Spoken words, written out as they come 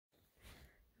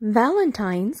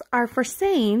Valentines are for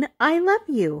saying I love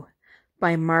you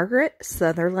by Margaret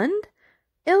Sutherland,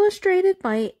 illustrated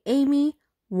by Amy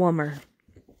Wummer.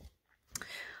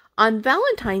 On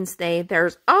Valentine's Day,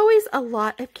 there's always a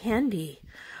lot of candy,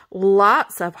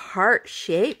 lots of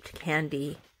heart-shaped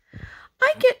candy.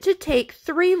 I get to take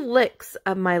 3 licks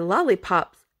of my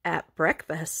lollipops at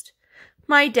breakfast.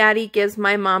 My daddy gives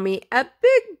my mommy a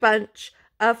big bunch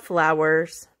of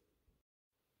flowers.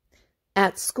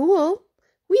 At school,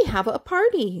 we have a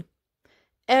party.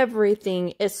 Everything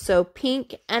is so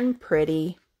pink and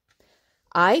pretty.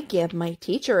 I give my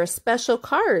teacher a special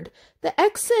card. The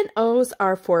X and O's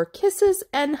are for kisses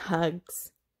and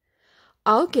hugs.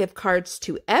 I'll give cards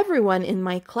to everyone in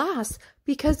my class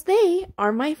because they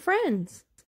are my friends.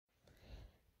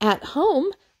 At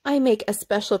home, I make a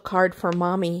special card for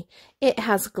Mommy. It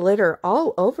has glitter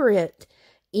all over it,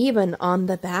 even on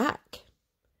the back.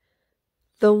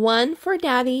 The one for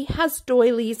Daddy has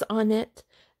doilies on it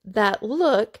that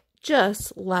look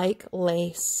just like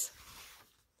lace.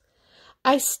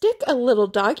 I stick a little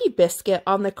doggy biscuit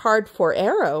on the card for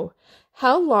Arrow.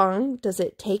 How long does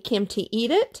it take him to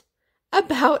eat it?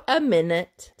 About a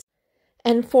minute.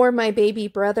 And for my baby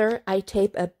brother, I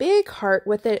tape a big heart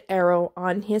with an arrow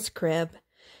on his crib.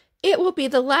 It will be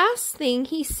the last thing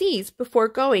he sees before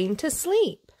going to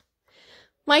sleep.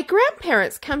 My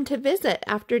grandparents come to visit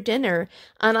after dinner,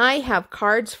 and I have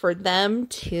cards for them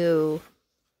too.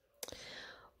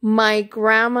 My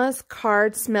grandma's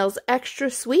card smells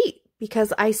extra sweet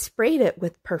because I sprayed it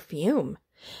with perfume.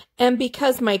 And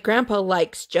because my grandpa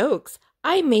likes jokes,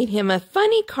 I made him a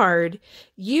funny card.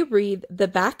 You read the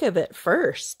back of it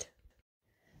first.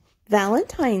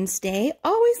 Valentine's Day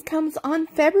always comes on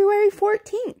February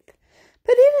 14th.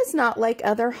 But it is not like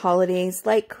other holidays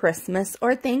like Christmas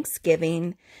or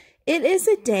Thanksgiving. It is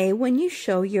a day when you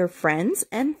show your friends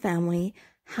and family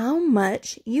how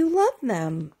much you love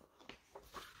them.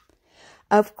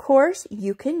 Of course,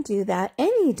 you can do that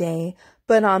any day,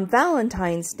 but on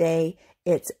Valentine's Day,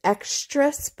 it's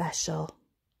extra special.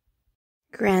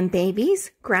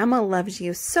 Grandbabies, Grandma loves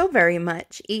you so very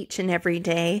much each and every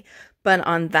day, but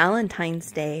on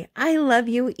Valentine's Day, I love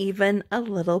you even a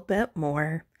little bit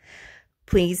more.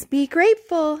 Please be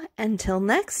grateful. Until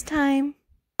next time.